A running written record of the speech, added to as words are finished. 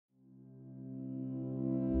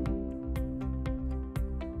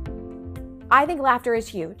I think laughter is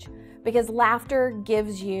huge because laughter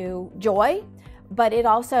gives you joy, but it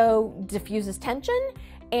also diffuses tension.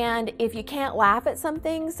 And if you can't laugh at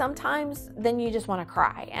something, sometimes then you just want to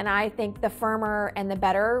cry. And I think the firmer and the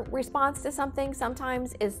better response to something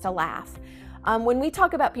sometimes is to laugh. When we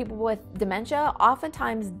talk about people with dementia,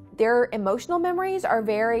 oftentimes their emotional memories are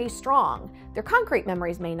very strong. Their concrete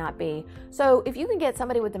memories may not be. So if you can get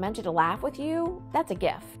somebody with dementia to laugh with you, that's a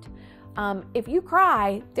gift. If you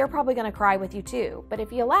cry, they're probably going to cry with you too. But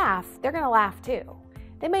if you laugh, they're going to laugh too.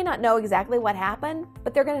 They may not know exactly what happened,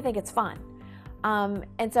 but they're going to think it's fun.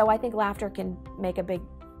 And so I think laughter can make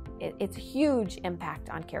it's a huge impact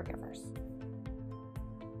on caregivers.